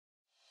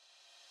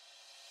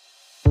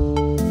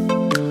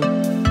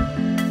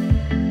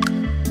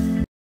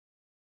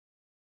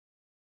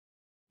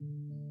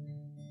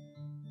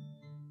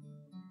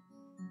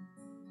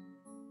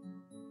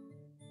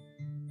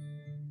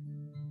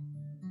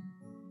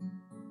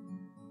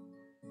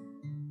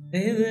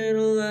Hey there,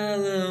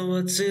 Delilah,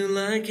 what's it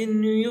like in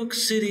New York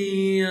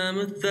City? I'm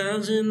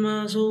 1,000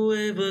 miles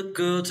away, but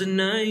girl,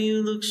 tonight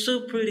you look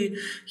so pretty.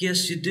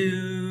 Yes, you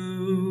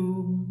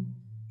do.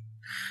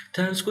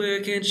 Times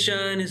Square can't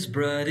shine as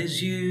bright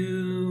as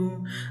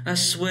you. I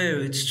swear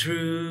it's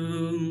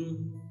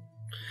true.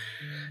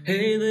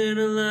 Hey there,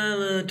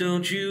 Delilah,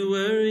 don't you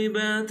worry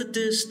about the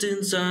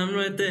distance. I'm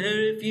right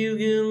there if you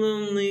get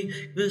lonely.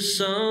 Give this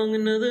song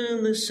another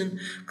listen.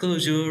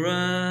 Close your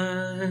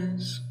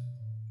eyes.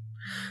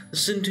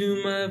 Listen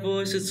to my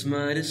voice, it's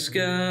my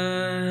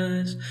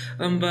disguise.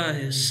 I'm by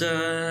his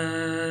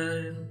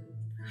side.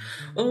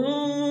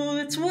 Oh,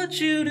 it's what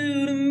you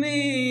do to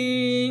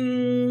me.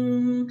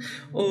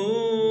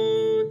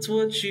 Oh, it's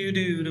what you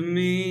do to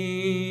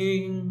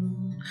me.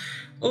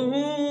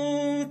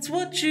 Oh, it's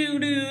what you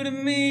do to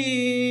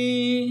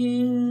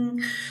me.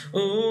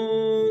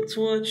 Oh, it's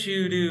what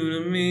you do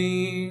to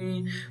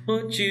me.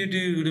 What you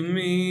do to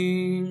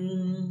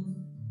me.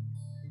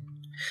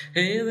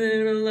 Hey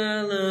there,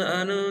 Delilah,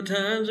 I know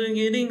times are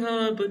getting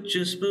hard, but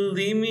just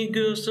believe me,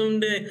 girl,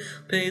 someday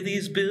pay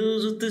these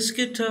bills with this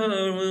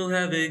guitar. We'll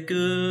have it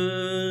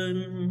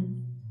good.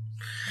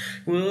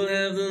 We'll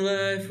have the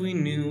life we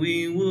knew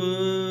we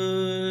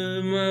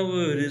would. My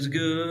word is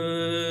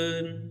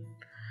good.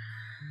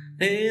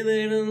 Hey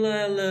there,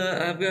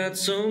 Delilah, I've got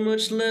so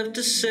much left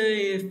to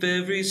say. If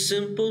every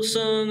simple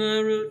song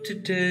I wrote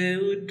today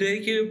would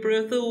take your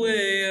breath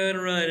away, I'd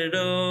write it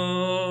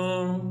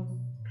all.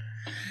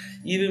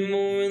 Even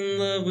more in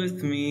love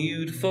with me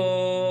you'd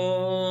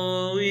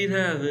fall. We'd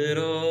have it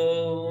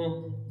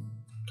all.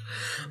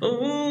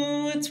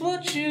 Oh, it's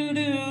what you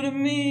do to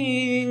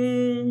me.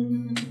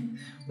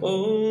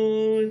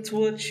 Oh, it's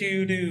what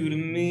you do to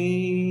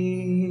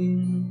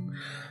me.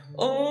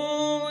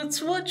 Oh, it's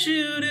what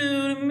you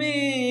do to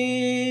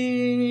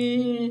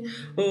me.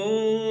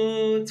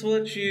 Oh, it's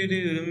what you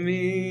do to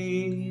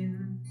me.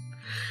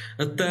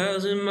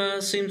 1,000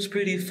 miles seems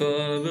pretty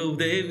far, but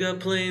they've got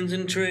planes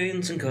and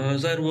trains and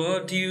cars. I'd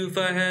walk to you if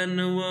I had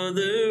no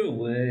other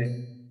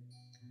way.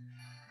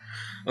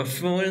 Our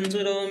friends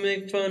would all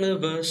make fun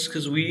of us,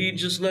 'cause we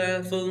just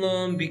laugh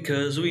along,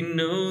 because we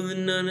know that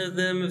none of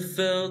them have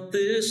felt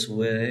this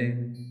way.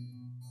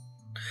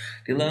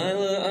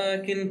 Delilah, I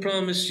can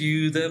promise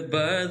you that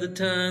by the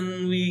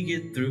time we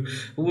get through,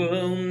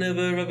 we'll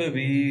never ever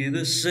be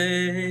the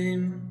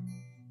same,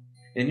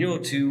 and you're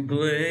to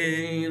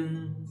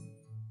blame.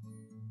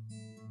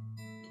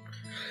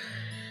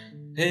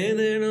 Hey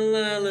there,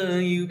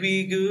 Delilah, you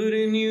be good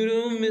and you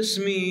don't miss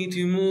me.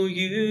 2 more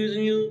years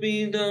and you'll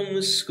be done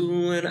with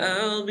school, and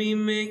I'll be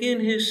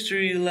making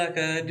history like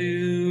I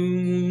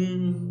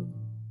do.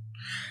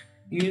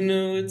 You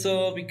know it's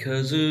all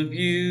because of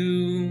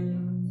you.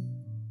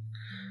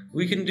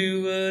 We can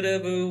do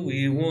whatever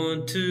we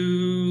want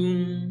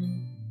to.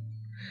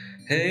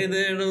 Hey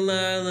there,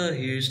 Delilah,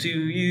 here's to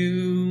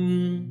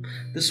you.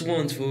 This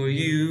one's for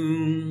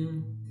you.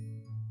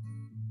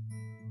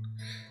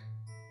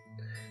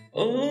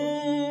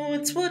 Oh,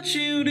 it's what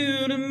you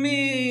do to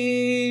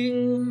me.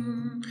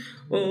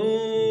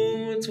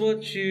 Oh, it's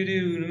what you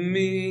do to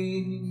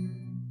me.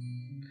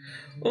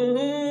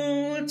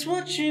 Oh, it's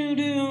what you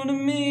do to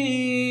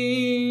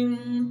me.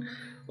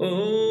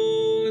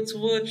 Oh, it's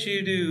what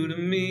you do to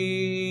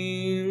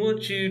me.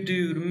 What you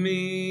do to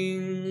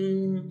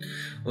me.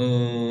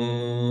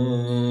 Oh.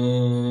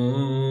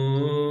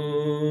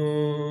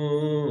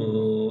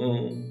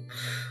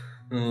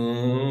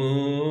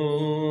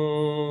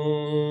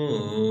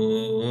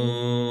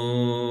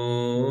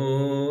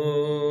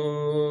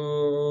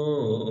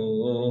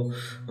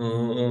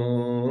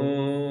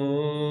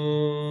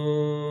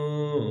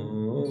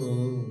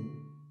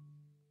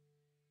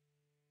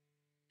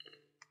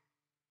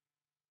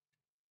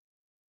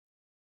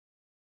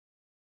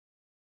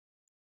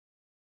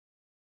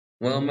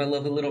 Well, my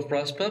lovely little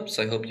frost pups,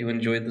 I hope you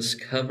enjoyed this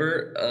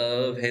cover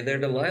of Hey There,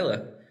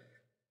 Delilah.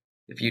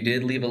 If you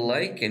did, leave a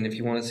like, and if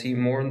you want to see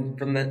more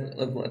from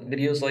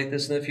videos like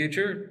this in the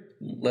future,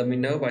 let me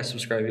know by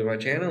subscribing to my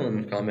channel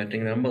and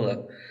commenting down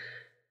below.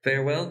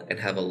 Farewell,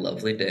 and have a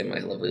lovely day, my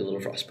lovely little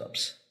frost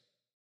pups.